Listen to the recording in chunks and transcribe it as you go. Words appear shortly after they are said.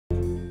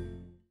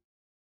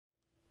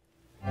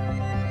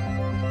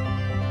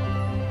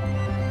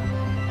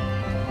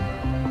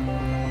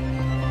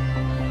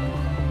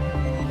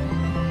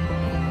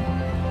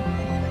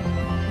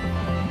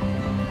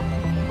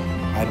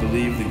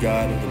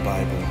God of the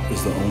Bible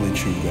is the only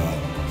true God,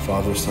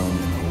 Father, Son,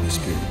 and Holy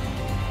Spirit.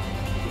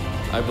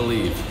 I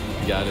believe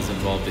God is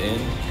involved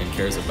in and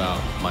cares about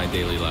my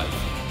daily life.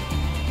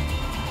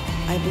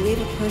 I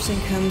believe a person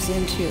comes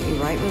into a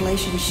right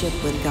relationship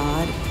with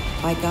God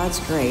by God's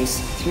grace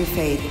through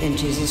faith in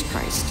Jesus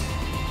Christ.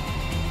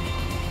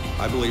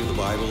 I believe the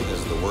Bible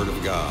is the Word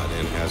of God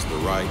and has the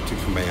right to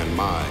command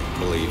my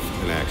belief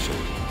and action.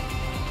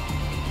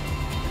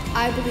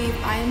 I believe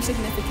I am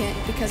significant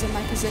because of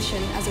my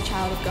position as a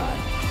child of God.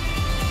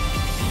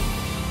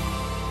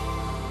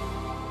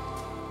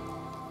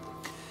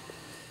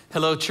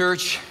 Hello,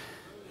 church.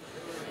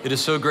 It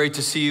is so great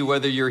to see you,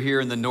 whether you're here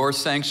in the North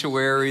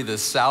Sanctuary, the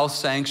South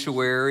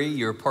Sanctuary,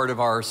 you're part of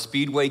our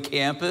Speedway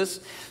campus.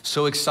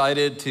 So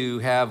excited to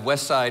have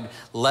Westside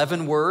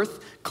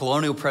Leavenworth,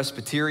 Colonial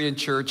Presbyterian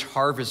Church,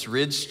 Harvest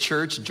Ridge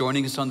Church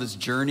joining us on this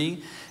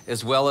journey,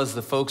 as well as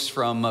the folks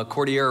from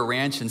Cordillera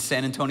Ranch in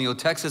San Antonio,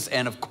 Texas.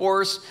 And of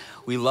course,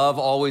 we love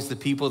always the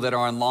people that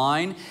are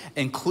online,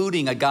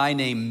 including a guy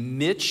named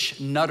Mitch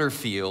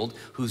Nutterfield,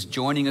 who's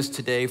joining us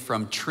today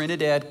from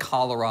Trinidad,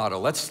 Colorado.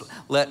 Let's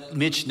let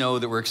Mitch know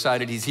that we're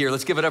excited he's here.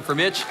 Let's give it up for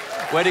Mitch.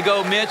 Way to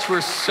go, Mitch.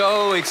 We're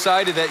so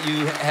excited that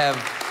you have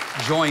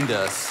joined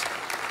us.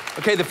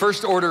 Okay, the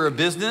first order of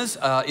business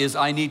is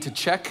I need to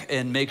check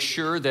and make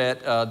sure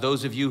that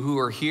those of you who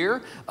are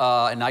here,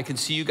 and I can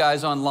see you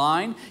guys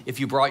online, if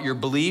you brought your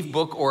Believe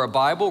book or a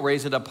Bible,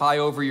 raise it up high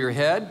over your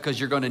head because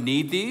you're going to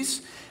need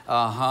these.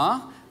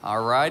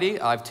 All righty,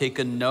 I've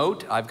taken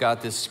note. I've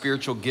got this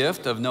spiritual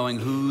gift of knowing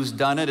who's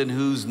done it and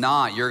who's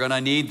not. You're going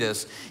to need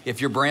this.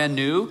 If you're brand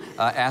new,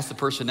 ask the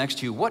person next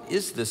to you, what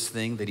is this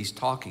thing that he's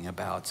talking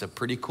about? It's a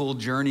pretty cool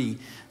journey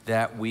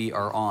that we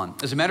are on.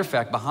 As a matter of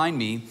fact, behind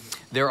me,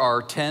 there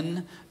are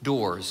 10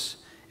 doors,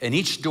 and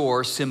each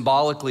door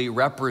symbolically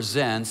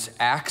represents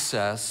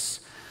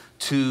access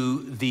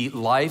to the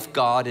life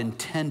God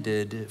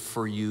intended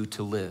for you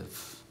to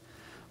live.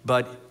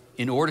 But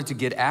in order to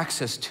get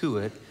access to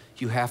it,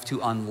 you have to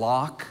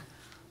unlock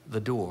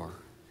the door.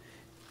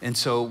 And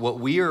so what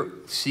we are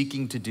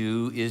seeking to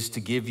do is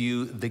to give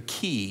you the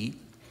key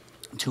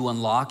to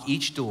unlock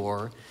each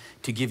door,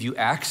 to give you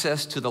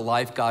access to the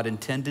life God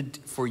intended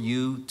for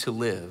you to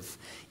live.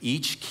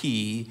 Each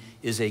key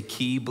is a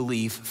key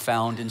belief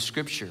found in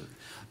Scripture.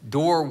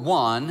 Door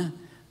 1,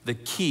 the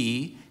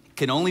key,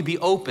 can only be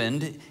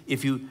opened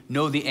if you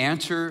know the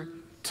answer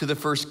to the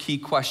first key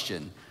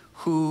question.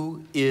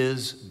 Who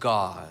is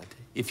God?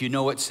 If you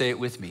know it, say it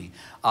with me.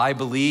 I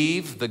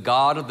believe the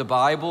God of the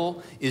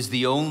Bible is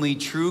the only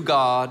true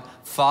God,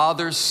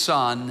 Father,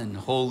 Son, and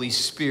Holy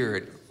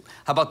Spirit.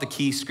 How about the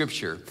key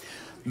scripture?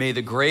 May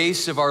the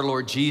grace of our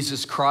Lord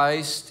Jesus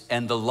Christ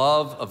and the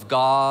love of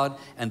God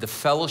and the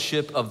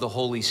fellowship of the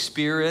Holy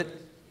Spirit.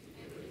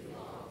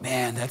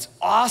 Man, that's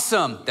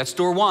awesome. That's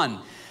door 1.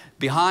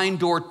 Behind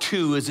door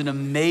 2 is an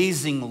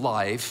amazing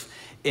life.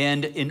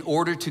 And in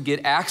order to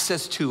get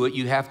access to it,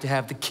 you have to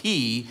have the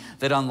key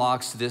that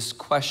unlocks this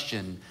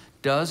question.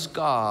 Does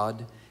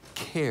God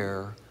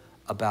care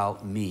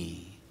about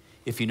me?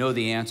 If you know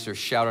the answer,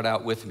 shout it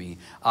out with me.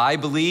 I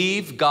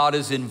believe God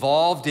is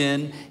involved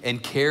in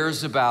and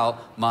cares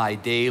about my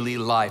daily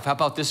life. How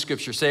about this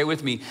scripture? Say it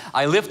with me.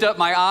 I lift up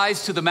my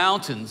eyes to the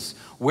mountains.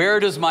 Where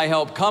does my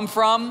help come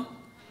from?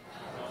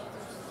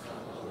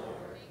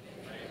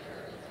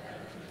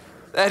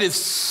 That is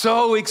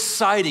so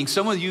exciting.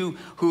 Some of you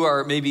who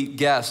are maybe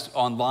guests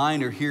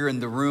online or here in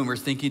the room are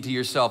thinking to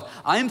yourself,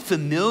 I'm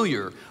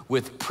familiar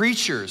with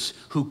preachers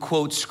who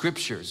quote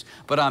scriptures,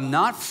 but I'm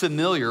not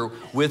familiar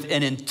with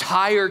an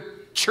entire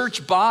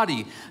church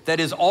body that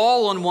is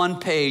all on one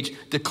page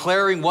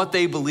declaring what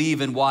they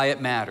believe and why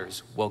it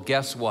matters. Well,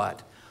 guess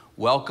what?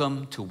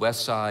 Welcome to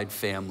Westside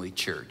Family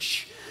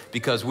Church,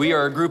 because we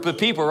are a group of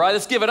people, right?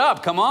 Let's give it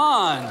up. Come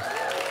on.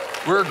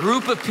 We're a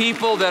group of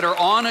people that are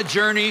on a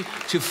journey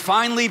to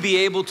finally be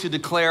able to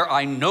declare,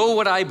 I know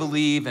what I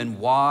believe and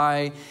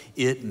why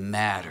it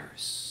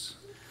matters.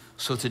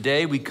 So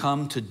today we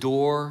come to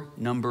door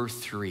number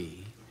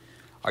 3.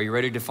 Are you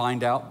ready to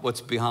find out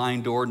what's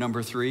behind door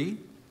number 3?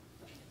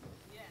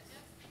 Yes.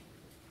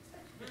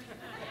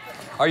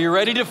 Are you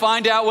ready to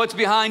find out what's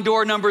behind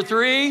door number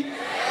 3?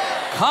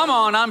 Yes. Come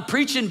on, I'm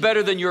preaching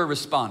better than you're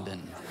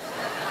responding.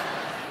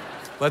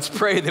 Let's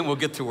pray, then we'll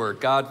get to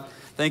work. God,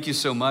 thank you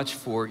so much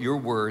for your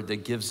word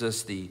that gives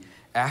us the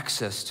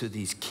access to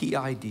these key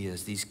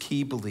ideas, these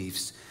key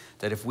beliefs,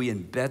 that if we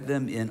embed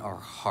them in our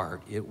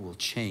heart, it will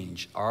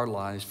change our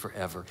lives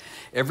forever.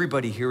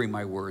 Everybody hearing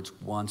my words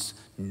wants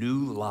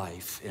new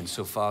life. And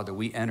so, Father,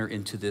 we enter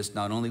into this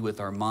not only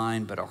with our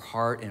mind, but our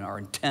heart and our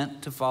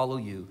intent to follow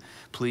you.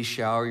 Please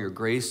shower your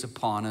grace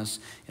upon us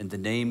in the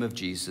name of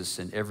Jesus.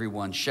 And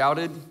everyone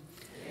shouted,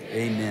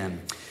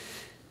 Amen.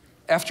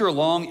 After a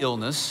long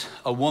illness,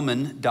 a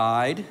woman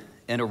died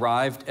and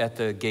arrived at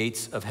the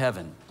gates of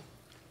heaven.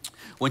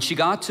 When she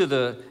got to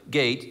the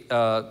gate,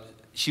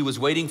 she was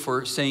waiting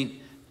for St.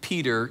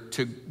 Peter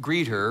to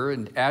greet her,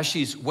 and as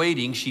she's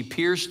waiting, she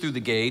peers through the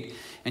gate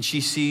and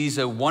she sees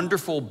a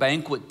wonderful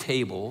banquet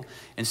table.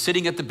 And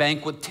sitting at the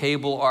banquet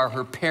table are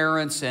her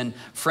parents and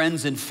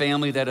friends and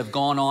family that have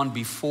gone on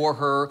before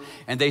her.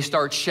 And they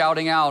start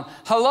shouting out,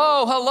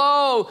 "Hello,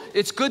 hello,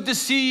 it's good to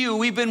see you.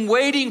 We've been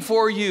waiting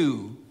for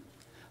you."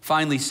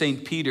 Finally,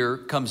 St. Peter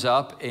comes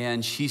up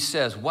and she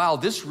says, "Wow,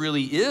 this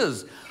really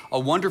is a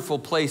wonderful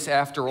place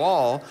after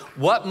all.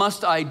 What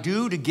must I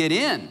do to get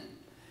in?"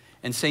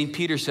 And St.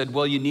 Peter said,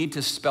 "Well, you need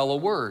to spell a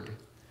word."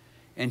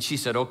 And she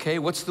said, "Okay,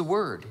 what's the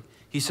word?"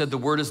 He said, "The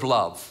word is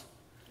love."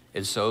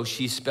 And so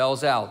she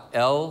spells out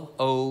L-O-V-E.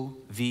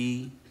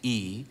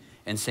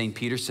 And St.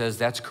 Peter says,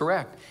 "That's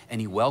correct." And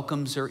he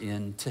welcomes her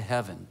into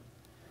heaven.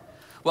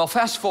 Well,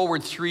 fast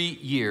forward 3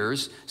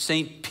 years,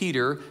 St.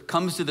 Peter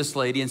comes to this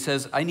lady and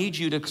says, "I need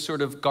you to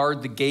sort of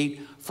guard the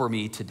gate for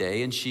me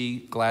today." And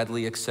she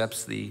gladly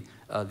accepts the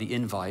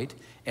invite.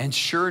 And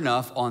sure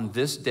enough, on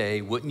this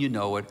day, wouldn't you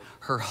know it,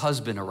 her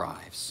husband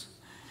arrives.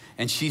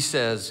 And she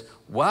says,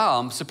 "Wow,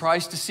 I'm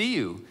surprised to see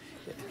you."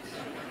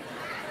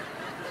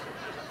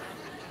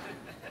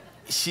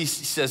 She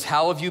says,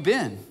 "How have you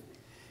been?"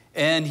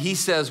 And he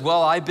says,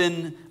 "Well, I've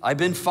been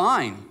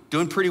fine,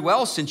 doing pretty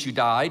well since you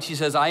died." She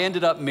says, "I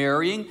ended up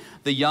marrying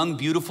the young,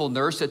 beautiful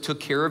nurse that took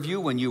care of you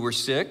when you were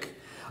sick.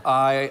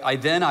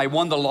 I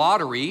won the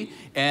lottery,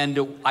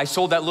 and I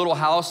sold that little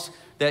house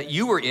that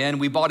you were in.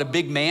 We bought a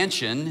big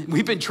mansion.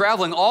 We've been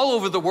traveling all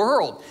over the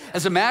world.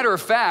 As a matter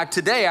of fact,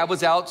 today I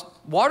was out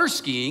water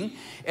skiing,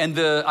 and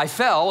I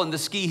fell, and the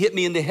ski hit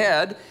me in the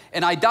head,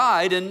 and I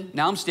died, and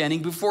now I'm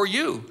standing before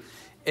you."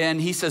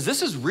 And he says,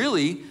 "This is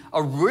really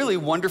a really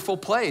wonderful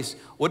place.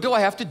 What do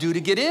I have to do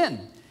to get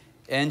in?"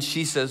 And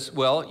she says,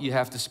 "Well, you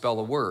have to spell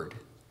a word."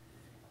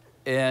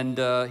 And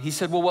he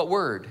said, "Well, what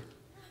word?"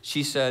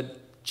 She said,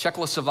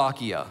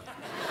 "Czechoslovakia."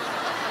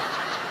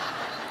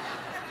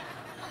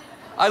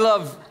 I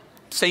love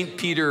St.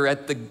 Peter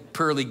at the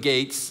pearly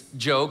gates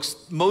jokes.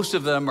 Most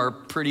of them are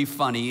pretty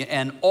funny,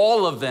 and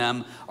all of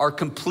them are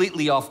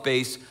completely off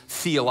base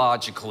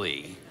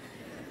theologically.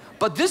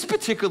 But this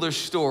particular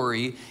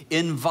story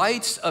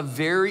invites a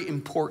very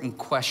important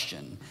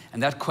question,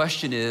 and that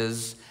question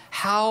is,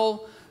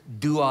 how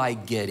do I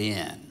get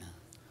in?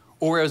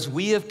 Or as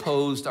we have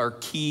posed our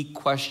key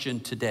question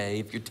today,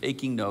 if you're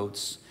taking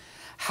notes,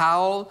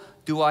 how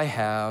do I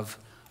have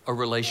a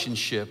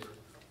relationship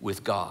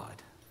with God?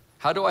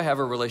 How do I have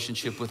a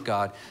relationship with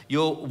God?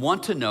 You'll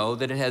want to know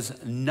that it has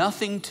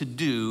nothing to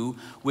do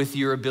with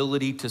your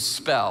ability to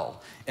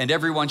spell. And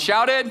everyone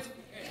shouted?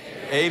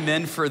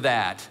 Amen for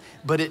that.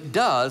 But it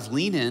does,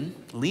 lean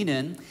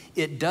in,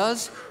 it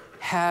does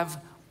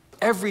have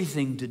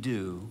everything to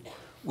do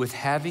with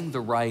having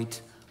the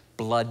right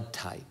blood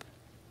type.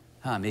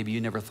 Maybe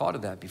you never thought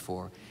of that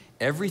before.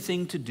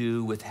 Everything to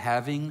do with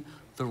having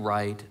the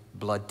right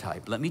blood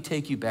type. Let me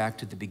take you back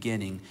to the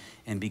beginning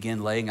and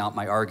begin laying out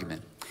my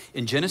argument.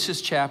 In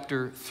Genesis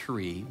chapter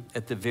 3,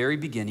 at the very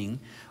beginning,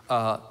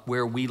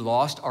 where we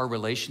lost our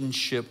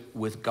relationship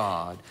with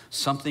God,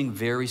 something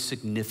very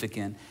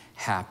significant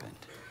happened.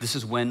 This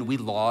is when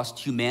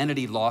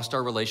humanity lost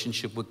our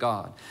relationship with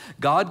God.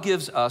 God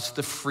gives us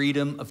the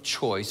freedom of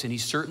choice, and he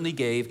certainly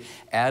gave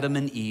Adam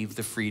and Eve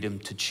the freedom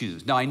to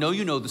choose. Now, I know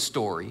you know the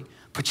story,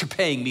 but you're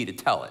paying me to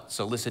tell it,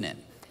 so listen in.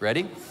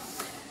 Ready?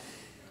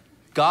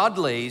 God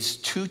lays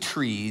 2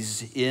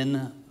 trees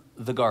in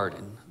the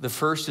garden. The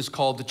first is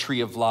called the tree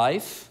of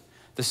life.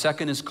 The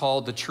second is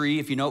called the tree,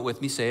 if you know it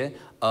with me, say it,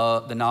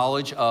 the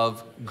knowledge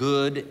of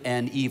good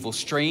and evil.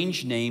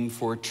 Strange name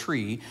for a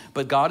tree,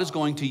 but God is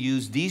going to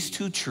use these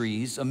 2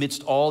 trees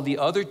amidst all the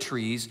other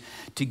trees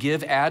to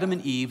give Adam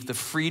and Eve the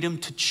freedom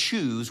to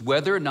choose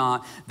whether or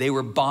not they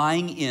were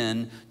buying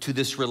in to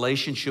this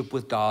relationship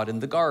with God in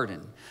the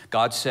garden.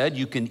 God said,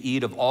 you can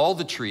eat of all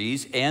the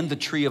trees and the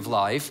tree of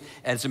life.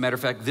 As a matter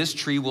of fact, this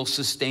tree will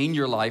sustain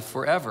your life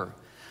forever.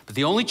 But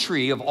the only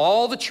tree of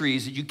all the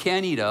trees that you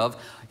can eat of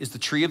is the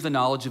tree of the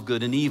knowledge of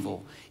good and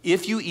evil.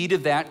 If you eat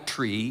of that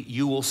tree,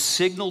 you will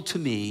signal to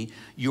me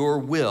your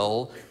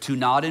will to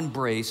not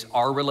embrace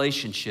our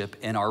relationship,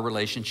 and our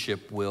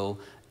relationship will,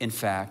 in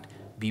fact,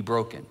 be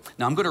broken.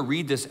 Now, I'm going to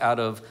read this out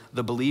of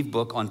the Believe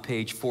book on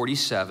page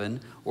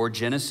 47, or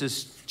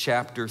Genesis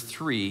chapter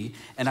 3,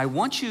 and I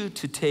want you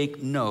to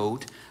take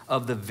note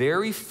of the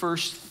very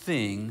first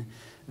thing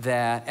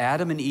that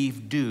Adam and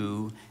Eve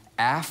do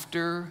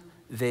after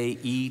they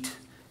eat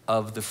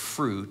of the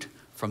fruit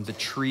from the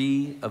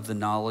tree of the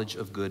knowledge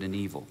of good and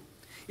evil.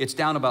 It's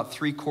down about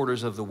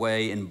 3/4 of the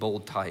way in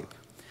bold type.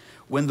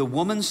 When the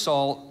woman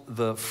saw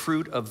the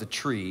fruit of the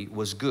tree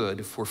was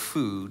good for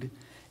food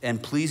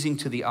and pleasing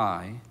to the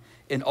eye,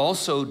 and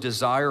also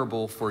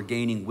desirable for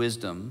gaining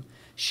wisdom,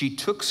 she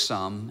took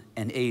some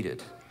and ate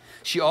it.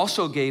 She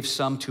also gave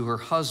some to her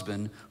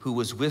husband who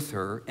was with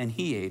her, and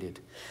he ate it.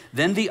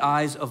 Then the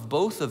eyes of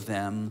both of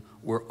them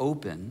were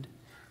opened,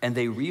 and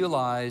they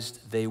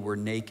realized they were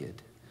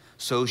naked.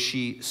 So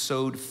she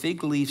sewed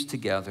fig leaves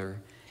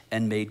together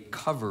and made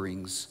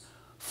coverings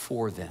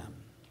for them.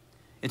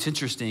 It's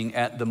interesting,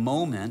 at the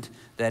moment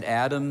that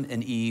Adam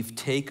and Eve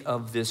take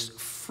of this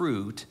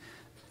fruit,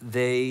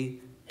 they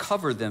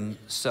cover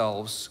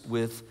themselves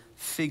with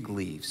fig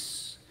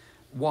leaves.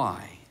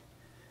 Why?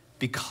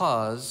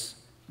 Because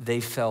they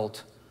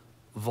felt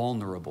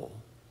vulnerable.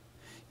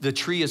 The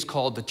tree is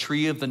called the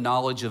tree of the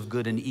knowledge of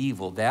good and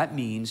evil. That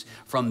means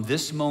from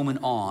this moment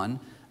on,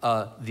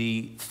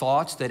 the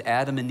thoughts that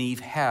Adam and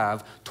Eve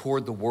have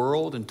toward the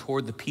world and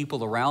toward the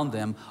people around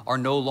them are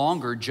no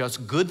longer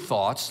just good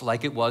thoughts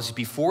like it was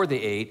before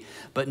they ate,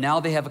 but now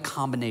they have a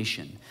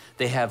combination.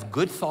 They have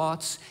good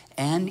thoughts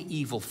and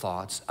evil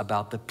thoughts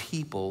about the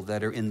people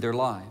that are in their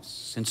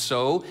lives. And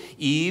so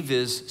Eve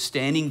is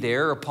standing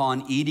there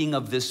upon eating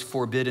of this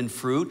forbidden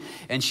fruit,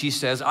 and she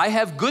says, I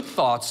have good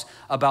thoughts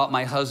about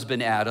my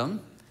husband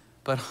Adam,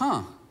 but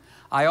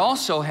I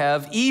also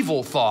have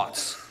evil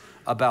thoughts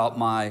about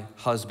my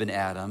husband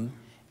Adam.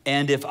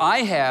 And if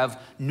I have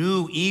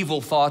new evil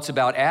thoughts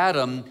about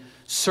Adam,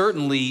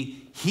 certainly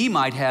he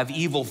might have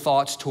evil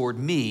thoughts toward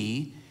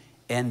me.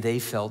 And they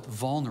felt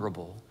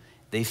vulnerable.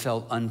 They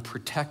felt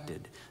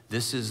unprotected.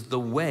 This is the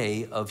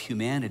way of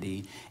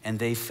humanity, and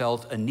they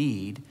felt a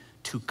need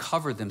to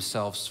cover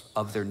themselves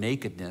of their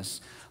nakedness,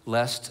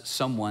 lest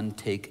someone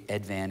take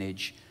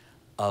advantage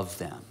of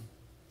them.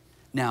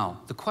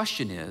 Now, the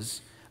question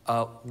is,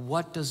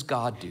 what does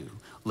God do?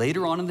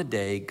 Later on in the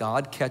day,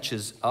 God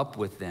catches up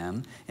with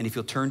them, and if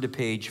you'll turn to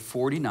page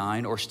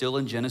 49, or still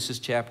in Genesis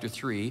chapter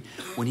 3,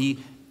 when he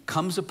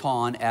comes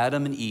upon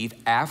Adam and Eve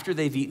after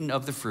they've eaten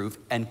of the fruit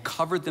and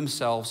covered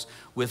themselves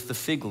with the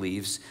fig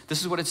leaves. This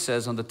is what it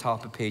says on the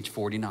top of page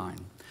 49.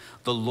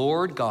 The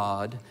Lord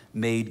God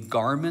made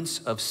garments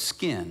of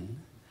skin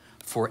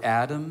for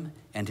Adam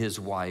and his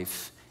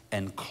wife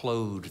and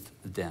clothed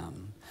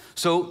them.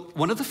 So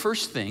one of the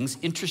first things,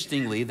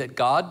 interestingly, that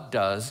God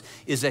does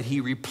is that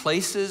he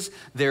replaces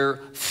their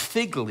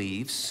fig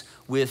leaves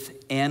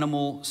with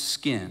animal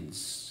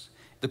skins.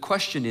 The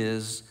question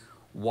is,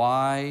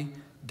 why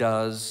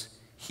does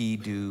he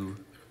do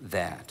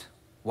that?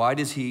 Why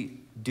does he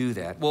do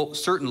that? Well,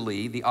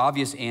 certainly the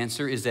obvious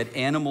answer is that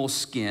animal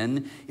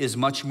skin is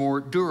much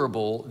more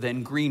durable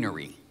than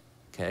greenery.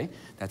 Okay,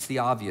 that's the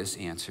obvious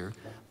answer.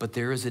 But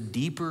there is a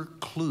deeper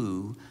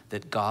clue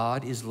that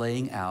God is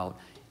laying out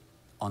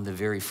on the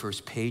very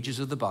first pages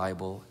of the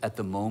Bible at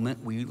the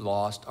moment we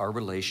lost our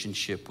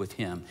relationship with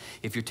him.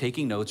 If you're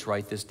taking notes,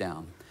 write this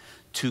down.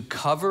 To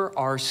cover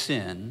our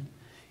sin,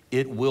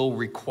 it will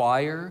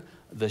require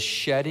the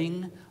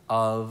shedding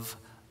of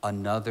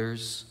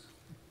another's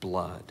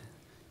blood.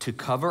 To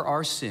cover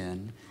our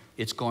sin,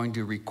 it's going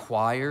to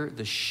require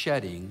the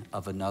shedding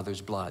of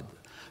another's blood.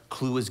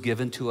 Clue is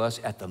given to us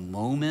at the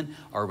moment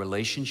our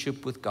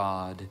relationship with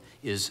God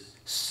is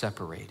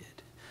separated.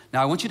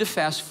 Now, I want you to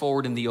fast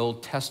forward in the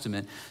Old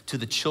Testament to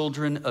the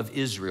children of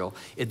Israel.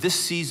 At this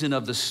season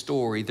of the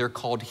story, they're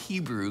called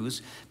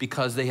Hebrews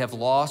because they have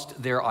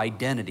lost their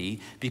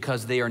identity,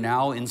 because they are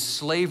now in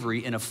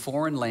slavery in a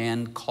foreign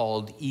land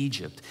called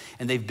Egypt.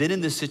 And they've been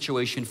in this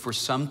situation for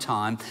some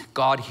time.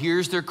 God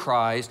hears their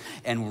cries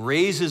and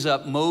raises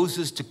up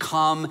Moses to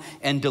come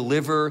and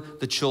deliver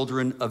the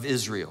children of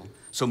Israel.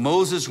 So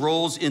Moses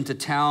rolls into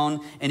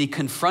town and he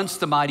confronts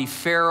the mighty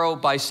Pharaoh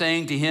by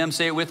saying to him,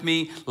 say it with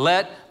me,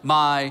 let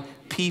my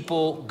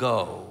people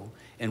go.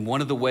 And one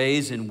of the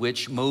ways in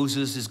which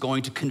Moses is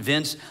going to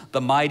convince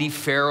the mighty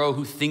Pharaoh,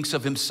 who thinks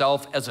of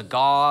himself as a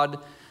god,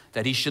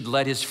 that he should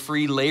let his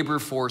free labor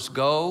force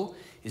go,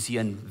 is he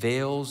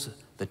unveils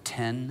the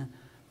 10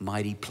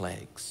 mighty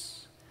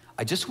plagues.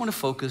 I just want to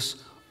focus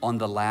on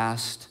the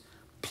last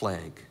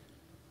plague,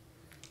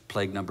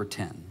 plague number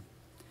 10.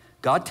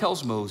 God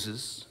tells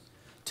Moses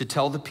to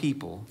tell the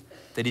people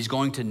that he's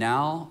going to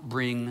now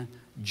bring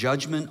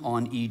judgment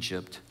on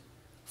Egypt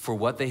for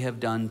what they have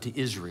done to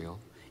Israel,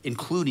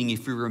 including,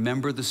 if you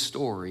remember the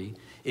story,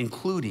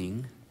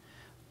 including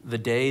the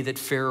day that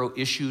Pharaoh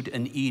issued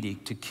an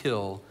edict to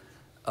kill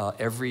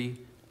every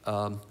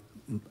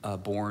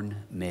born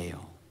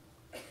male.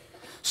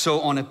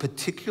 So on a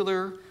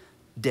particular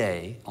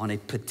day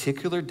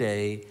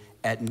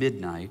at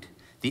midnight,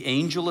 the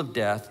angel of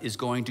death is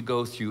going to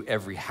go through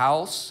every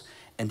house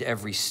and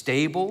every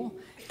stable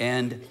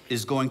and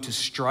is going to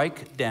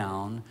strike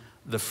down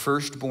the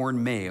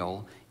firstborn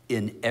male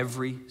in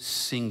every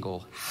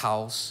single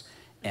house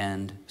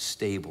and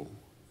stable.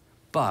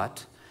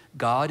 But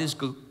God is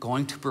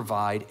going to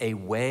provide a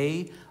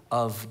way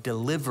of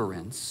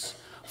deliverance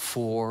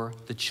for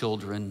the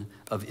children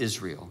of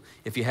Israel.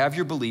 If you have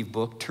your Believe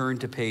book, turn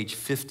to page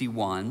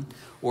 51,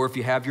 or if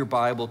you have your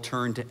Bible,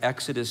 turn to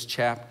Exodus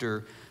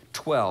chapter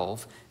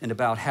 12, and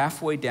about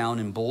halfway down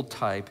in bold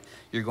type,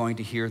 you're going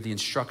to hear the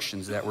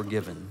instructions that were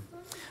given.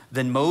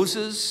 Then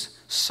Moses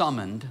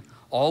summoned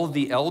all of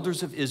the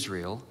elders of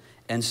Israel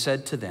and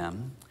said to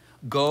them,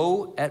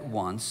 go at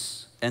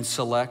once and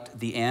select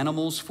the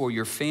animals for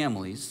your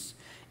families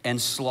and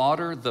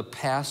slaughter the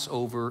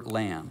Passover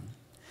lamb.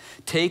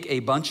 Take a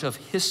bunch of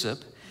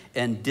hyssop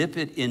and dip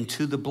it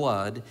into the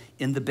blood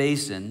in the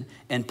basin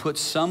and put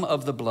some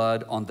of the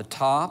blood on the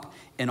top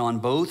and on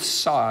both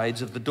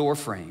sides of the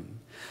doorframe.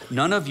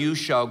 None of you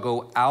shall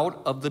go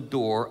out of the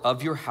door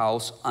of your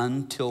house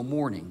until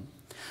morning.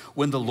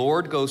 When the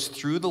Lord goes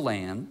through the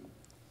land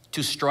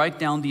to strike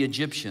down the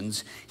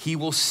Egyptians, he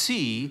will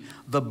see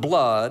the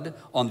blood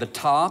on the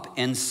top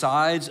and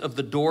sides of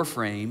the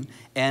doorframe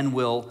and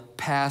will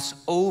pass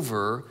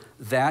over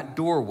that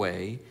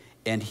doorway,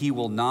 and he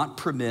will not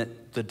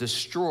permit the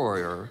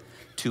destroyer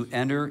to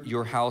enter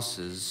your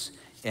houses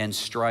and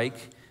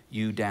strike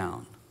you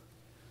down.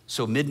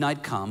 So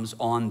midnight comes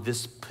on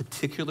this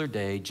particular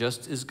day,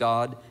 just as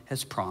God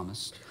has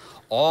promised.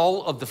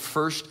 All of the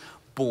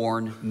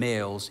firstborn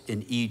males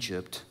in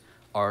Egypt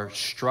are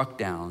struck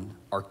down,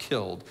 are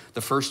killed.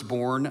 The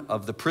firstborn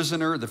of the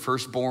prisoner, the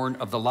firstborn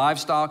of the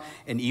livestock,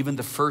 and even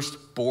the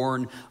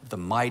firstborn of the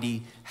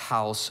mighty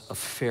house of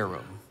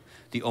Pharaoh.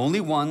 The only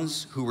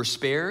ones who were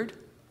spared,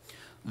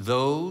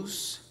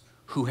 those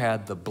who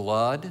had the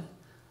blood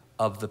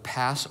of the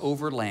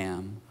Passover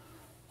lamb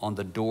on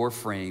the door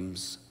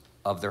frames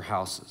of their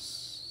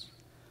houses.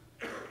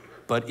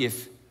 But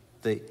if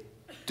the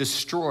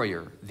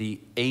destroyer, the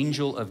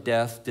angel of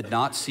death, did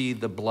not see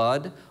the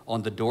blood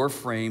on the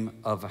doorframe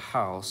of a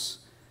house,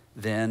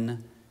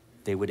 then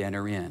they would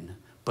enter in.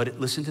 But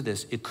listen to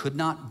this, it could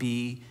not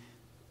be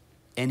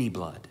any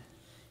blood.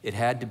 It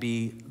had to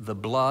be the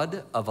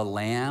blood of a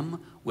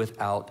lamb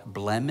without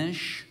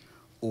blemish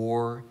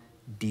or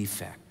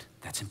defect.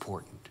 That's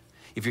important.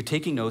 If you're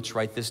taking notes,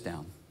 write this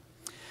down.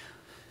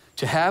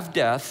 To have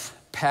death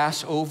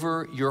pass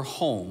over your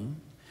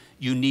home,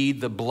 you need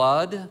the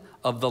blood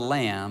of the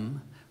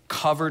lamb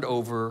covered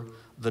over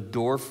the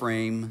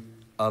doorframe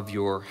of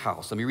your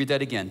house. Let me read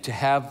that again. To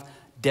have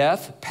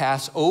death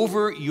pass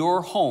over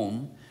your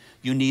home,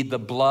 you need the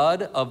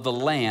blood of the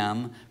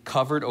lamb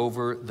covered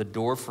over the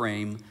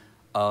doorframe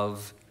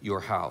of your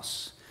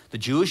house. The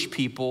Jewish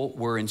people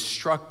were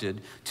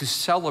instructed to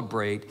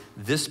celebrate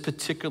this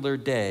particular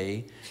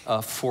day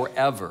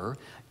forever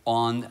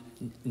on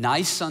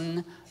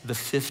Nisan the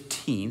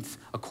 15th,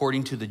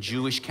 according to the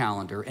Jewish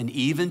calendar. And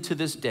even to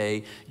this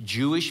day,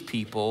 Jewish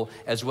people,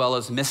 as well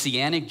as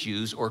Messianic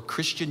Jews or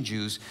Christian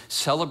Jews,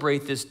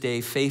 celebrate this day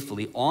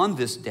faithfully on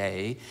this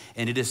day,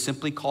 and it is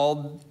simply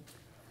called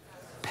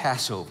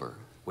Passover.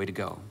 Way to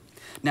go.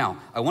 Now,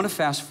 I want to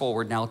fast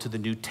forward now to the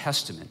New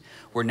Testament.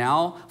 We're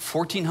now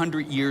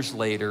 1,400 years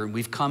later, and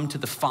we've come to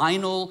the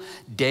final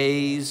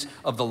days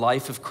of the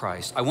life of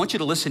Christ. I want you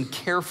to listen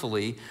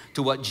carefully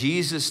to what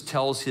Jesus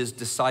tells his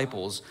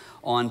disciples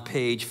on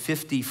page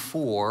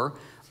 54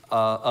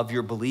 of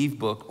your Believe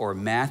book, or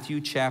Matthew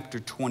chapter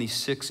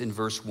 26 and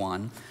verse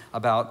 1,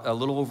 about a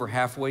little over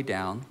halfway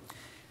down.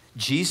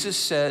 Jesus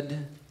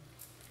said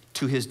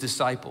to his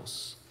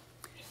disciples,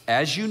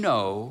 "As you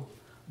know,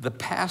 the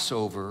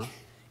Passover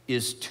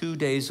is 2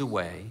 days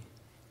away,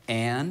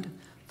 and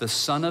the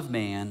Son of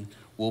Man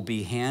will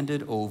be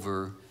handed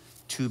over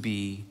to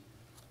be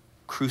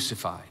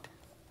crucified."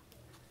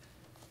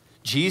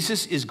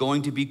 Jesus is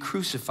going to be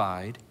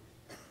crucified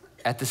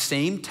at the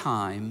same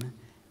time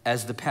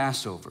as the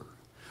Passover,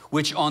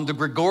 which on the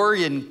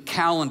Gregorian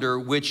calendar,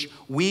 which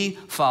we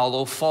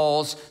follow,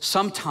 falls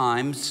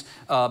sometimes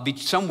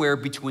somewhere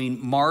between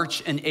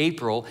March and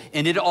April,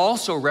 and it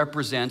also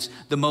represents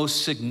the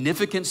most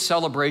significant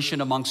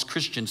celebration amongst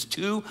Christians.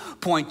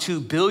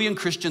 2.2 billion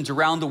Christians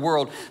around the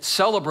world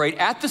celebrate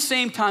at the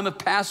same time of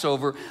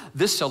Passover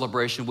this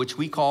celebration, which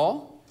we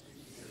call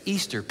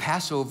Easter.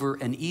 Passover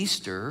and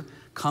Easter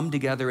come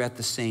together at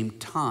the same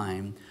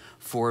time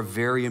for a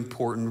very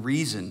important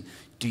reason.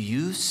 Do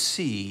you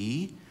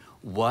see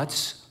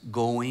what's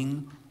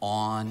going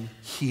on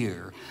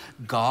here?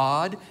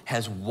 God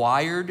has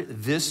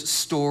wired this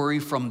story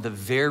from the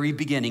very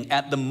beginning.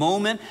 At the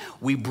moment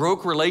we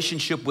broke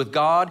relationship with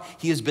God,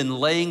 he has been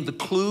laying the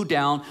clue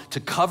down to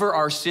cover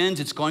our sins.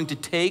 It's going to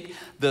take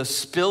the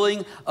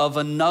spilling of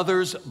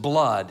another's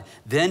blood.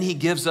 Then he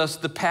gives us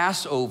the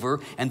Passover,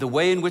 and the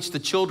way in which the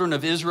children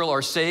of Israel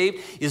are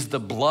saved is the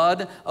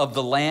blood of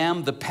the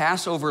lamb. The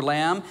Passover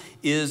lamb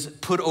is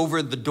put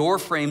over the door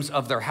frames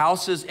of their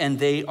houses, and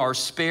they are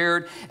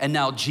spared. And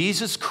now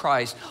Jesus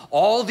Christ,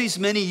 all these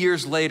many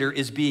years later,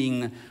 is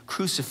being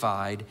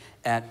crucified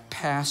at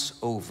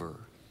Passover.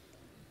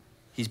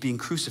 He's being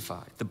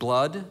crucified. The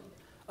blood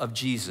of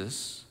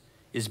Jesus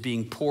is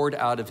being poured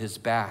out of his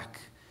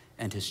back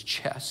and his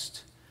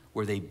chest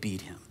where they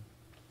beat him.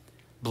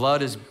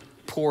 Blood is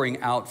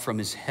pouring out from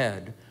his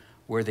head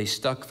where they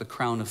stuck the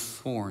crown of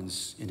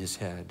thorns in his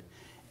head.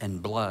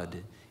 And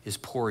blood is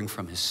pouring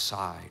from his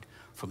side,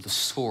 from the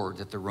sword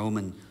that the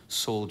Roman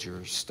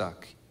soldier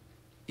stuck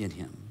in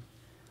him.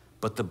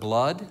 But the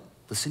blood,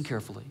 listen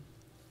carefully,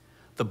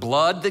 the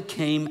blood that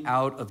came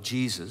out of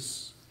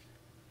Jesus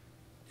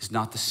is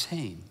not the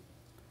same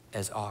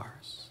as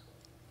ours.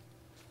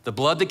 The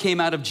blood that came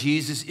out of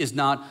Jesus is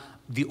not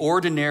the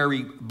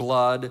ordinary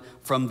blood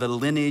from the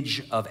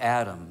lineage of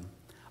Adam.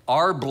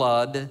 Our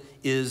blood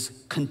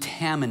is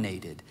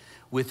contaminated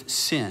with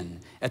sin.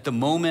 At the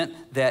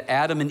moment that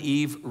Adam and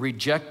Eve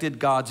rejected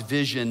God's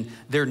vision,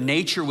 their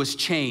nature was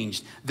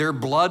changed. Their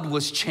blood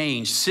was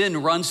changed.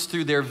 Sin runs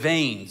through their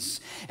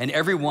veins. And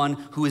everyone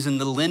who is in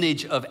the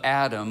lineage of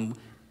Adam,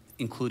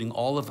 including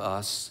all of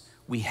us,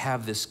 we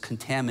have this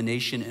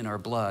contamination in our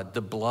blood.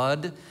 The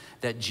blood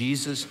that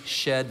Jesus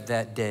shed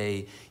that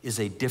day is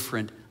a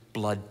different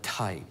blood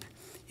type.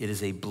 It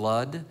is a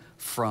blood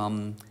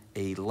from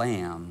a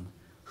lamb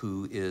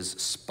who is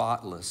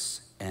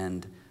spotless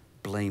and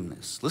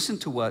blameless. Listen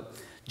to what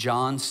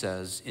John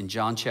says in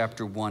John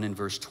chapter 1 and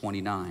verse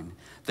 29.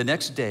 The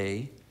next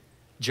day,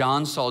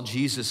 John saw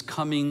Jesus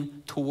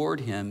coming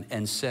toward him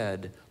and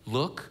said,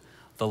 "Look,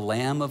 the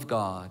Lamb of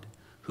God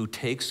who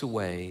takes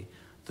away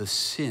the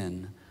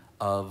sin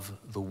of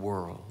the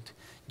world."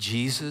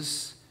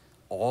 Jesus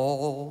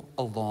all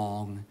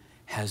along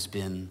has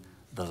been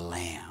the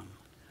Lamb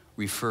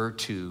referred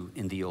to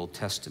in the Old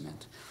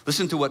Testament.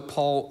 Listen to what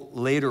Paul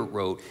later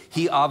wrote.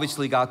 He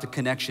obviously got the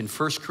connection.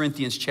 1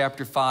 Corinthians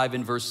chapter 5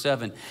 and verse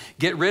 7.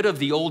 "Get rid of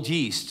the old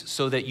yeast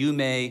so that you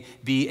may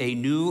be a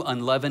new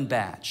unleavened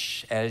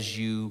batch as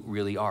you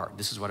really are."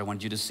 This is what I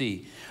wanted you to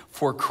see.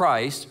 "For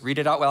Christ," read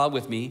it out loud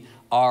with me,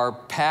 "our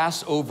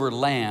Passover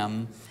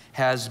lamb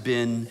has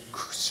been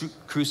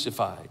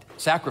crucified,"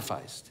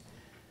 sacrificed.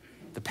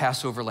 The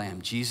Passover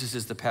lamb. Jesus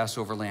is the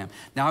Passover lamb.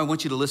 Now I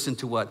want you to listen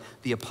to what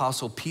the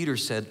Apostle Peter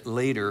said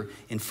later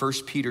in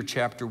 1 Peter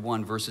chapter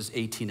 1, verses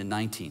 18 and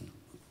 19.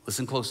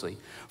 Listen closely.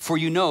 "For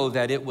you know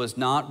that it was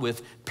not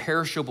with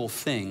perishable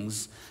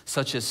things,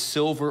 such as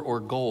silver or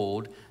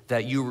gold,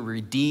 that you were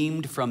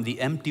redeemed from the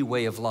empty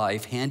way of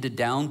life handed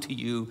down to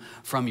you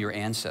from your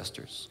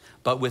ancestors,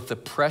 but with the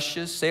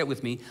precious," say it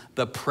with me,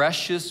 "the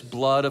precious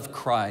blood of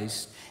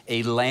Christ,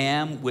 a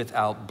lamb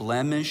without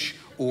blemish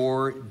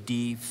or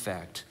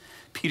defect."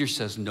 Peter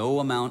says no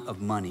amount of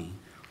money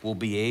will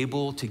be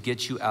able to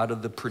get you out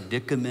of the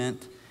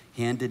predicament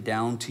handed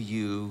down to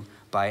you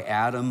by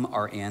Adam,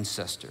 our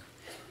ancestor.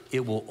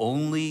 It will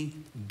only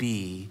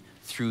be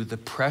through the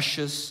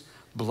precious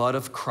blood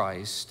of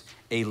Christ,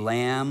 a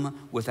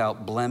lamb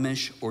without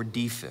blemish or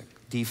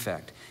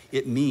defect.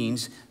 It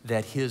means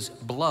that his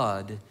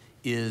blood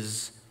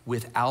is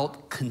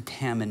without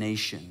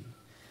contamination.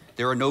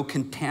 There are no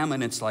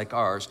contaminants like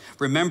ours.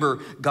 Remember,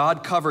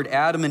 God covered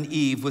Adam and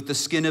Eve with the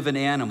skin of an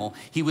animal.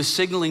 He was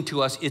signaling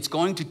to us it's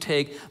going to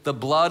take the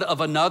blood of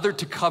another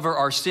to cover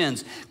our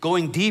sins.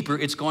 Going deeper,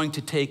 it's going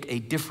to take a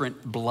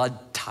different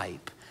blood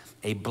type,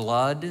 a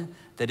blood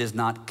that is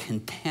not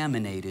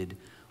contaminated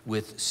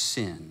with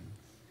sin.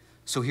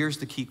 So here's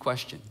the key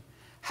question.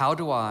 How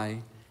do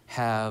I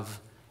have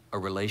a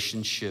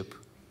relationship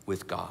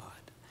with God?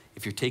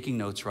 If you're taking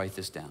notes, write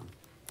this down.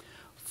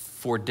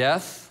 For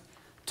death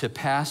to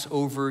pass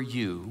over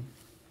you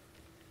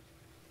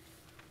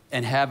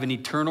and have an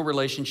eternal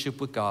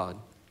relationship with God,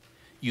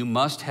 you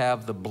must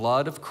have the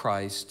blood of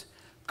Christ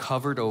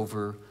covered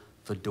over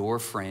the door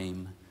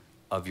frame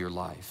of your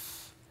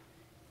life.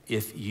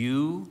 If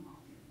you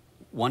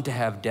want to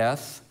have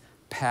death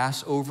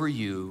pass over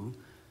you,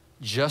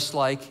 just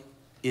like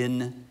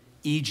in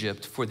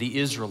Egypt for the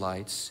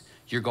Israelites,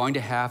 you're going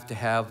to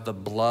have the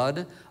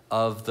blood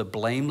of the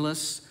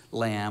blameless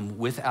lamb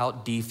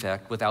without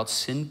defect, without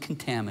sin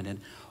contaminant,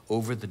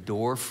 over the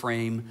door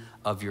frame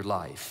of your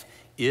life.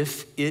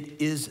 If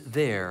it is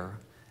there,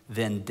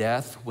 then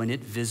death, when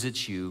it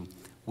visits you,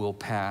 will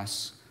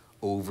pass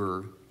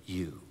over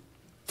you.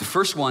 The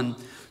first one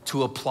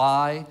to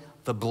apply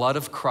the blood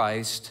of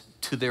Christ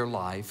to their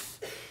life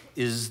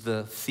is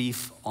the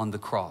thief on the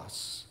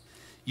cross.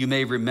 You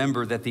may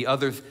remember that the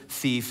other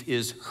thief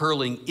is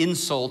hurling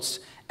insults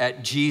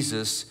at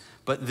Jesus,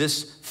 but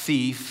this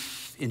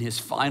thief, in his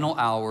final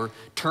hour,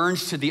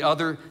 turns to the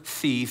other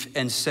thief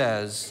and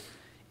says,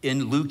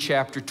 in Luke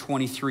chapter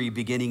 23,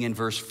 beginning in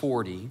verse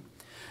 40,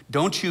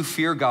 "Don't you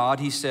fear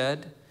God," he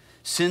said,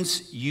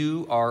 "since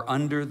you are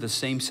under the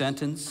same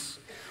sentence?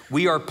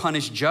 We are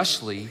punished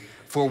justly,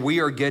 for we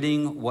are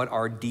getting what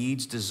our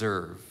deeds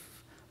deserve.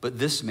 But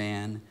this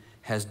man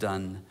has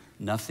done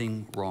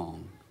nothing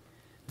wrong."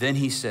 Then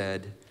he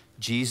said,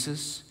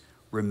 "Jesus,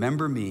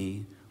 remember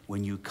me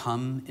when you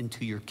come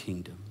into your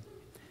kingdom."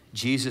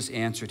 Jesus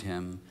answered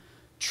him,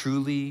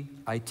 "Truly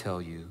I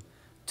tell you,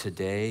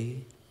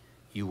 today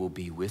you will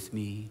be with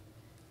me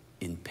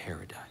in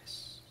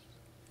paradise."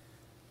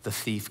 The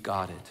thief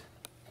got it.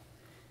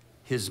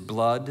 His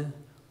blood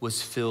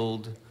was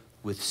filled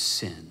with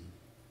sin.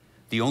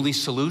 The only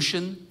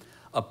solution,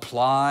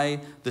 apply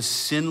the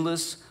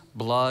sinless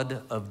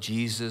blood of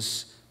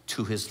Jesus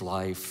to his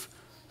life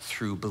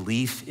through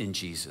belief in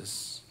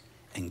Jesus.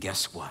 And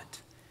guess what?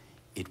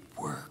 It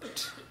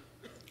worked.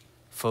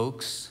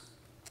 Folks,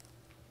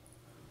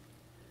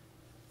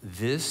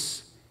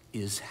 this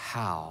is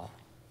how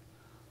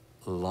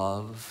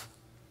love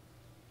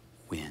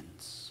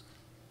wins.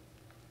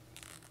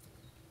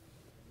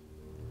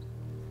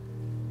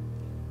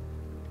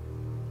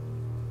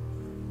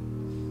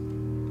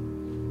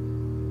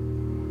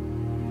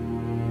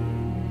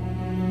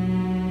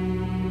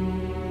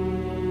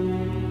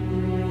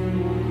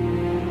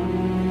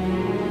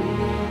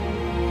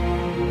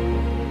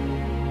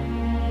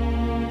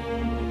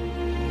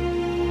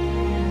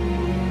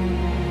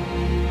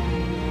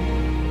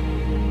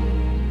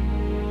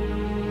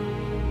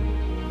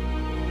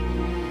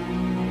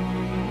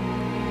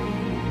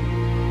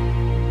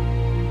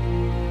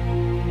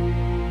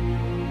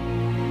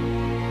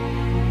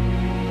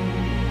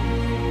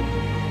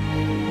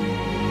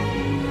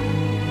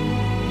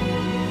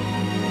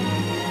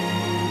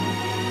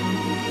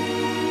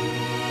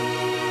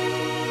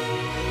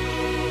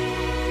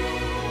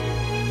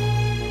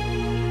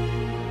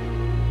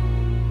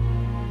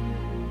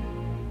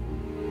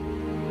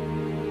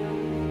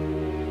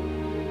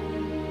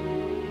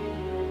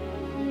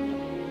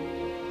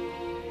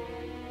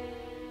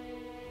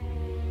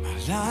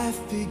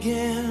 life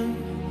began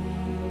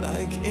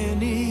like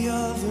any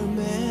other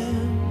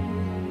man,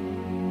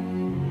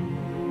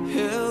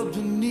 held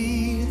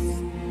beneath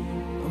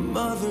a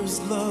mother's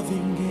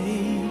loving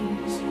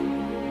gaze.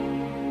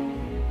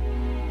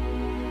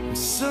 And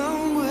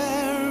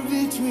somewhere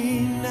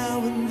between now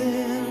and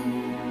then,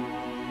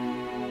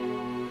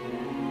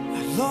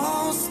 I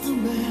lost the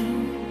man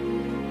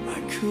I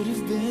could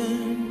have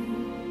been.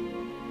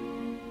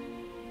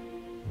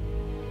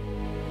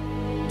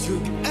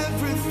 Took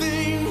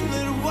everything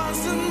that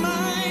wasn't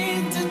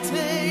mine to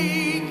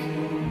take,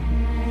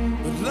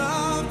 but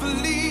love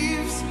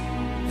believes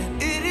that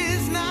it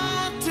is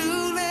not too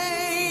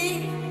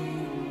late.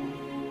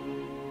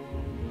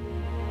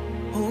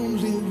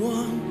 Only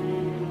one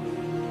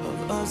of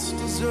us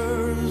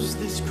deserves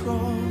this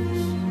cross,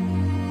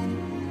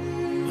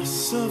 a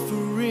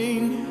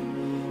suffering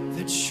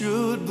that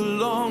should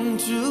belong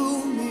to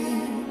me.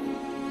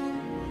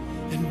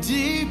 And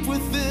deep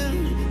within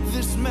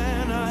this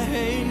man I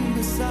hang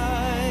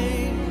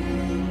beside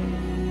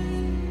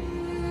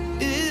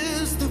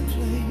is the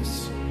place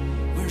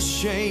where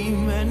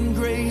shame and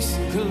grace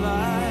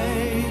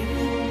collide.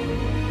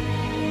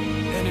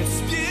 And it's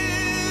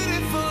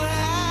beautiful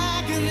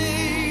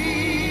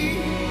agony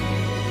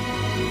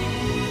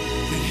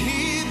that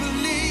he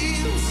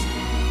believes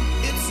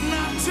it's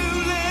not too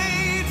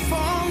late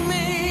for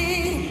me.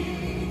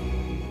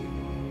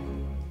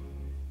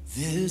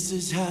 This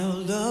is how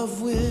love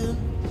wins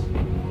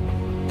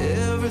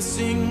every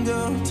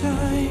single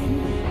time,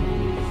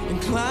 and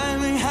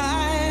climbing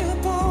high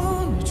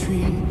upon a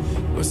tree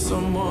where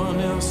someone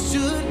else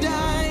should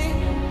die.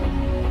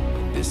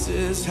 This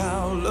is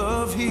how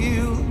love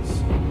heals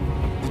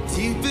the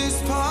deepest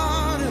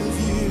part of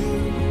you,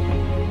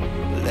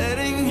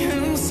 letting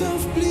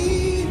himself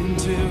bleed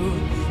into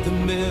the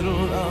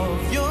middle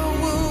of your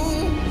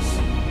wounds.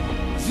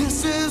 This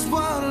is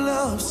what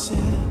love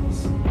says,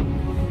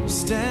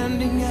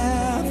 standing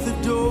at the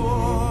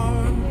door.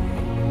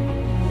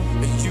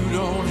 You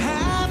don't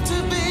have to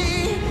be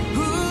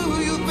who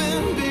you've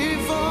been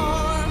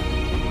before.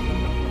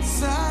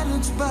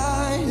 Silenced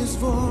by his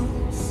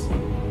voice,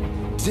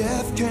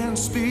 death can't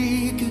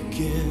speak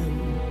again.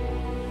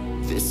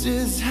 This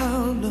is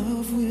how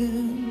love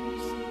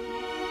wins.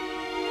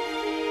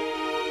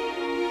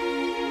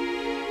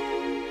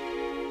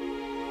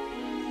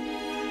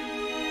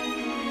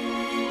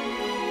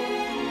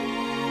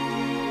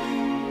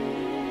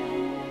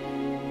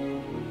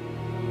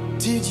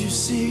 Did you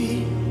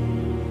see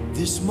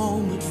this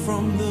moment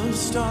from the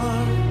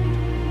start?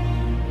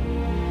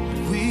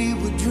 We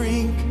would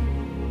drink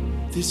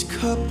this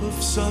cup of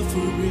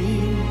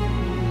suffering.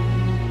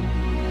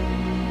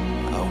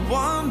 I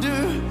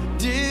wonder,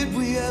 did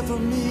we ever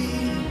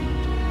meet?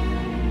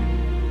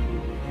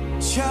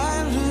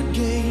 Childhood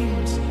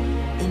games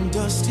in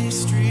dusty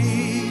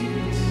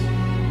streets.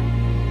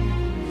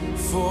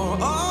 For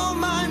all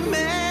my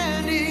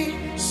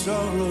many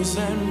sorrows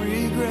and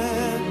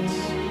regrets,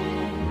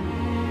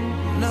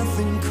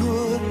 nothing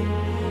could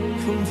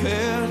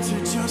compare to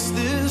just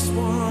this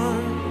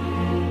one.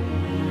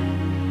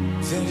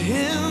 That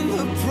in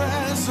the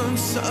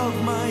presence of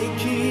my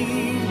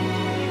King,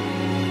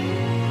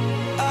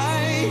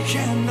 I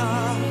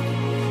cannot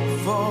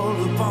fall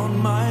upon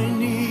my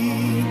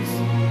knees.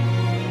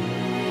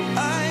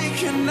 I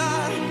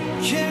cannot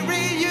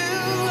carry you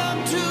up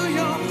to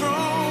your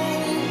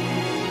throne.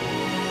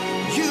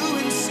 You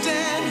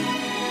instead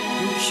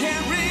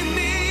carry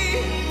me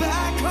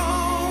back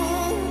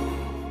home.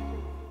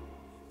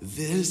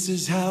 This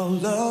is how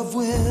love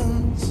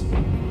wins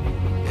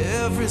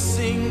every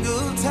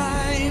single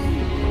time,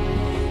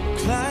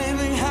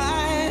 climbing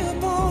high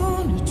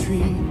upon a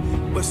tree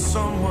where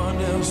someone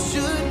else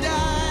should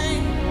die.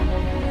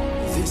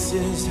 This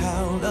is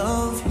how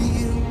love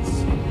heals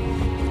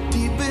the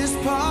deepest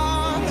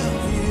part of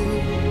you,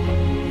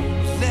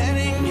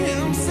 letting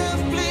himself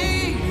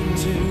bleed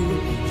into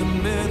the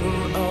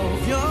middle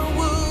of your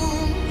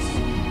wounds.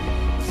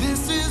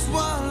 This is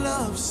what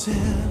love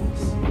says,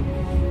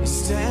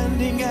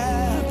 standing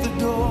at the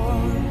door.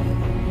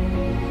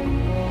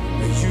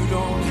 You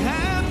don't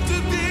have to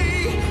be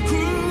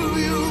who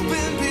you've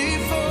been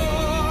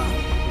before.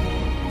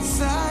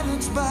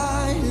 Silenced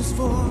by his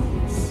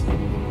voice,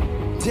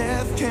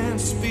 death can't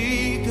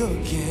speak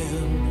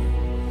again.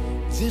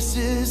 This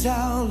is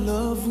how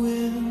love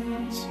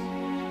wins.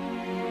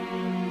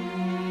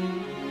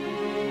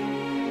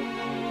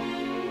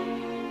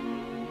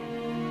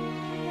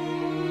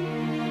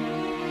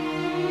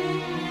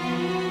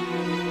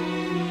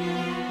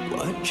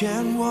 What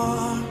can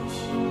wash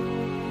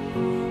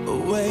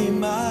away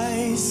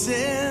my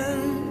sin?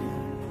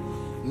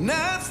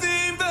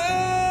 Nothing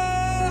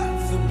but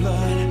the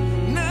blood,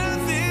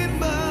 nothing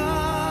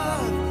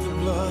but the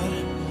blood.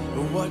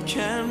 What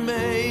can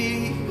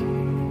make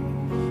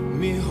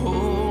me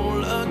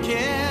whole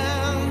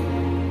again?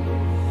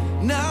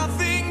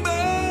 Nothing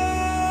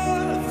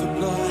but the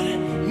blood,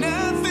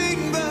 nothing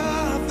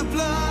but the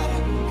blood.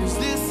 'Cause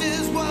this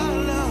is what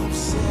love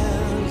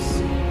says,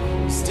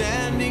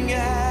 standing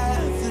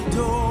at the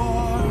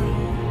door.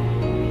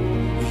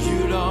 You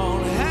don't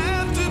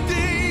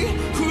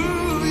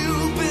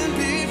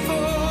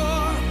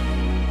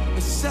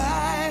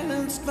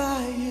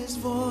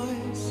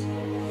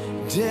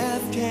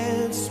death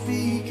can't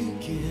speak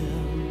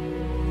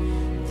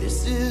again.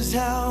 This is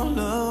how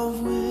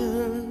love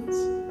wins.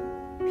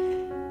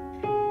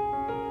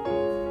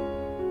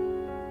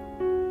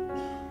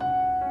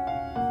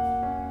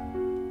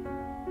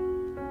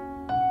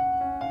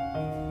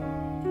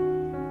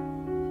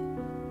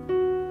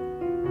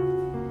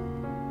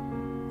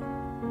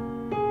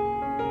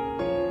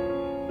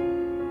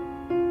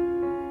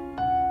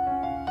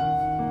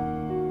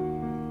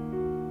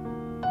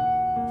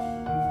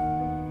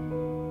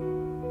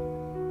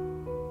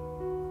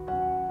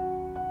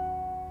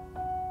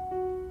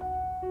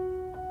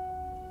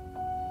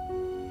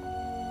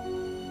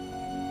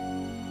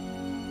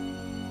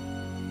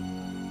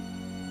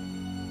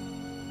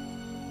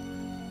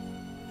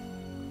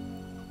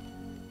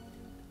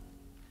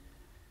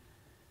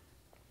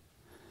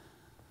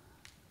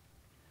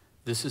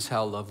 This is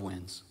how love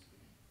wins.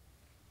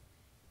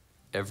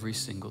 Every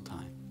single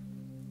time.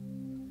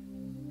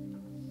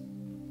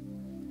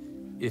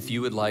 If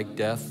you would like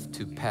death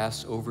to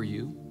pass over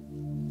you,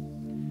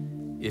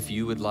 if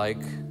you would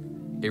like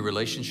a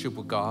relationship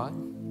with God,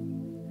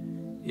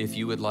 if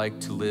you would like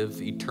to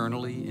live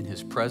eternally in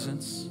His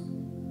presence,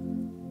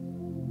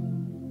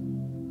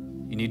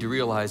 you need to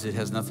realize it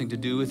has nothing to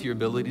do with your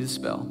ability to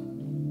spell.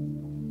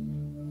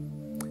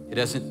 It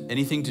hasn't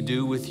anything to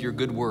do with your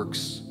good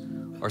works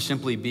or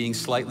simply being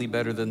slightly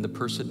better than the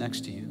person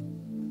next to you.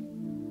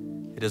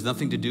 It has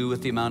nothing to do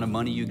with the amount of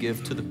money you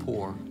give to the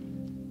poor.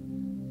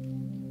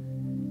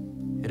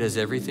 It has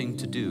everything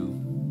to do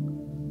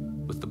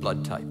with the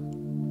blood type.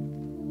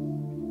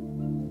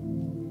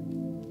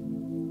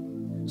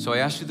 So I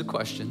ask you the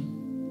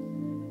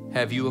question,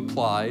 have you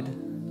applied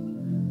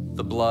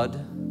the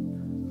blood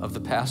of the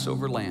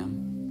Passover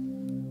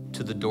lamb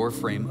to the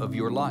doorframe of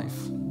your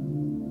life?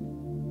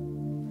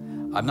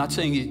 I'm not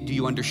saying, do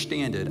you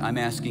understand it? I'm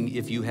asking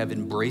if you have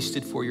embraced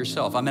it for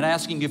yourself. I'm not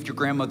asking if your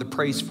grandmother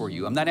prays for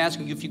you. I'm not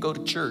asking if you go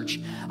to church.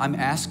 I'm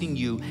asking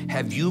you,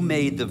 have you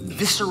made the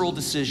visceral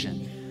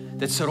decision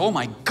that said, oh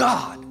my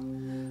God,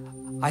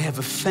 I have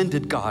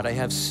offended God. I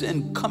have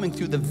sin coming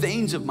through the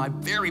veins of my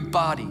very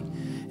body.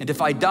 And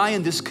if I die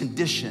in this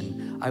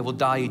condition, I will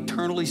die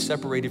eternally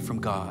separated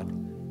from God.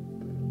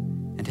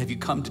 And have you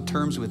come to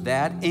terms with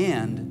that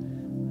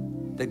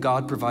and that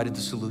God provided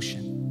the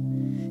solution?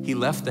 He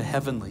left the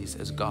heavenlies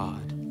as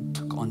God,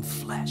 took on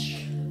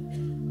flesh.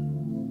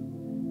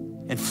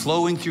 And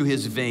flowing through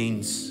His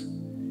veins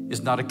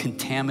is not a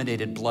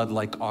contaminated blood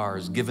like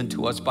ours, given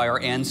to us by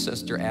our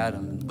ancestor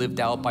Adam, lived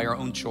out by our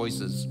own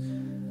choices,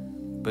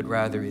 but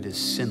rather it is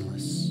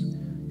sinless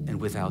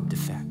and without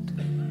defect.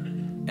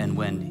 And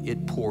when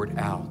it poured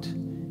out,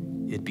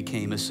 it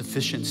became a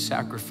sufficient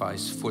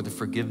sacrifice for the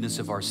forgiveness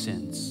of our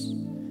sins.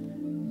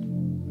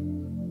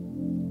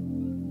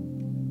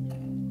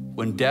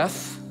 When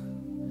death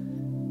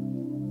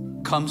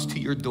comes to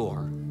your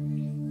door,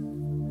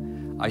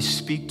 I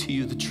speak to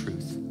you the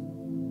truth.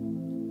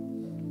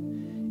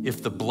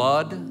 If the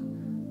blood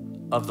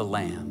of the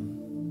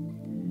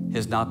Lamb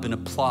has not been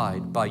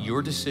applied by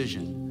your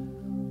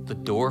decision, the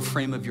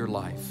doorframe of your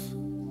life,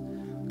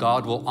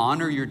 God will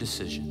honor your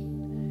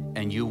decision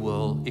and you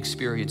will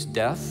experience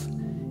death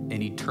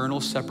and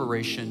eternal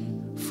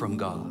separation from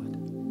God.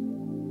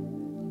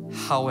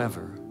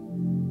 However,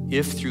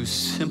 if through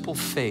simple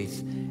faith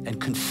and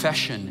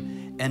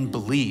confession and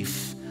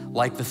belief,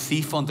 like the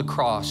thief on the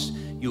cross,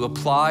 you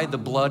apply the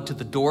blood to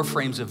the door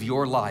frames of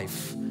your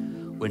life,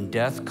 when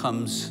death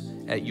comes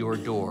at your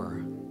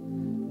door,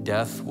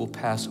 death will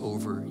pass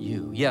over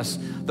you. Yes,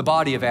 the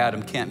body of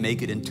Adam can't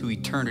make it into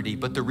eternity,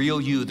 but the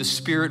real you, the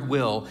spirit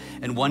will,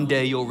 and one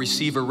day you'll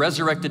receive a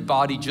resurrected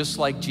body just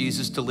like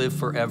Jesus to live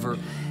forever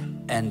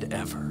and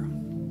ever.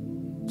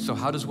 So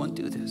how does one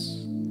do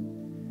this?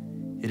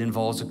 It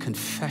involves a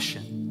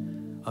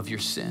confession of your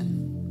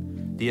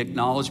sin, the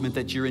acknowledgement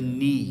that you're in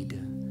need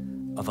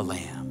of a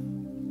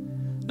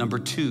lamb. Number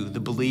two, the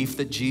belief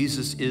that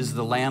Jesus is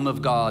the Lamb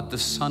of God, the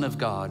Son of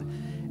God,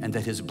 and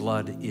that His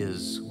blood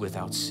is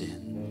without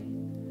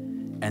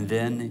sin. And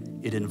then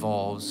it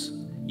involves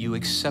you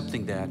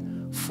accepting that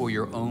for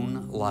your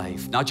own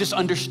life, not just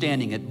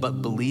understanding it,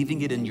 but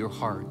believing it in your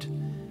heart.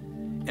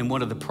 And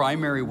one of the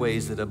primary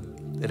ways that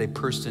a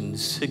person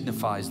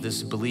signifies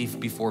this belief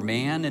before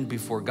man and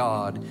before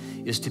God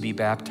is to be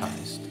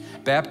baptized.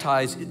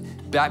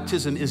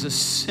 Baptism is a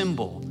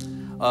symbol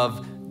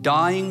of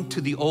dying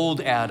to the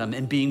old Adam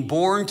and being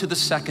born to the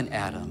second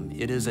Adam.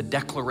 It is a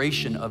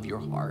declaration of your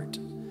heart.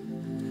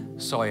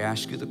 So I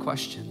ask you the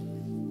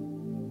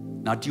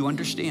question, not do you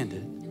understand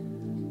it,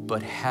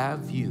 but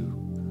have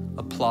you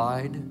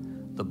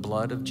applied the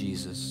blood of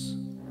Jesus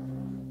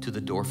to the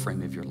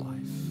doorframe of your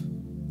life?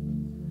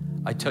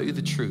 I tell you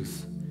the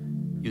truth,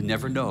 you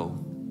never know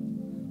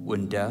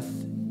when death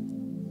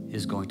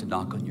is going to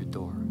knock on your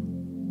door.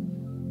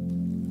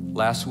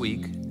 Last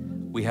week,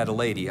 we had a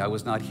lady, I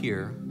was not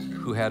here,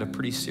 who had a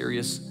pretty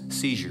serious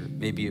seizure.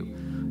 Maybe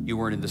you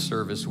weren't in the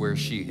service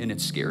and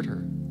it scared her,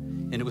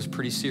 and it was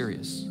pretty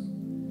serious.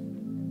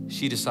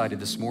 She decided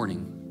this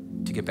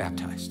morning to get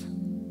baptized.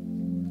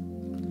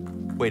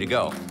 Way to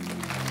go.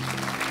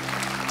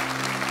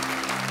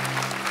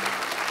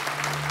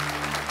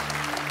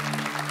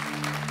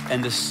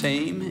 And the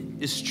same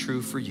is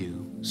true for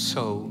you.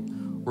 So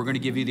we're going to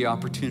give you the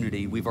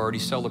opportunity. We've already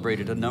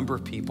celebrated a number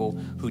of people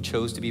who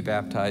chose to be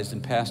baptized,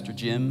 and Pastor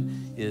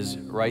Jim is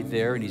right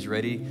there, and he's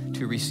ready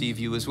to receive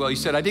you as well. You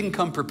said, I didn't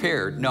come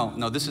prepared.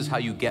 No, this is how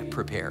you get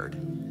prepared.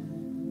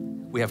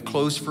 We have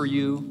clothes for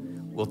you.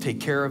 We'll take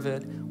care of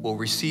it. We'll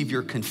receive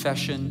your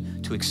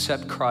confession to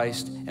accept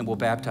Christ, and we'll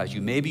baptize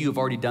you. Maybe you've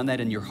already done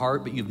that in your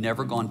heart, but you've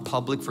never gone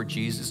public for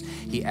Jesus.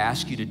 He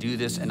asked you to do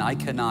this, and I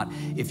cannot,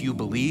 if you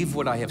believe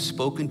what I have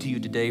spoken to you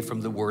today from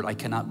the Word, I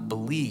cannot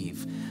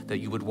believe that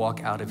you would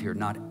walk out of here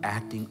not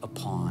acting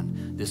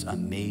upon this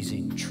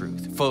amazing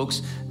truth.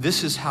 Folks,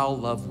 this is how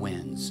love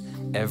wins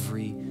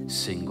every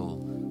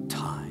single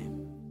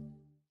time.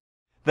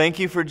 Thank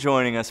you for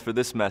joining us for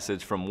this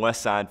message from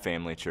Westside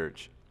Family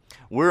Church.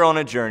 We're on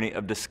a journey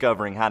of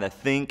discovering how to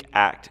think,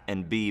 act,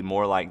 and be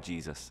more like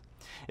Jesus.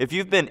 If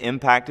you've been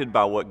impacted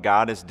by what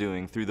God is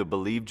doing through the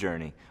Believe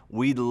journey,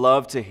 we'd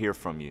love to hear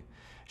from you.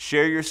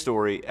 Share your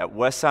story at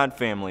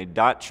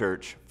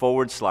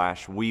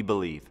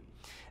westsidefamily.church/WeBelieve.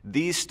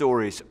 These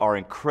stories are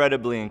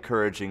incredibly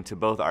encouraging to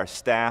both our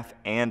staff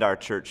and our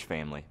church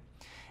family.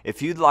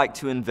 If you'd like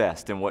to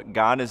invest in what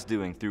God is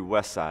doing through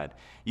Westside,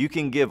 you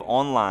can give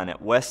online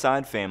at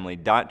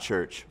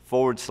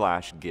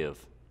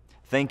westsidefamily.church/give.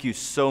 Thank you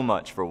so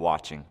much for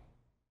watching.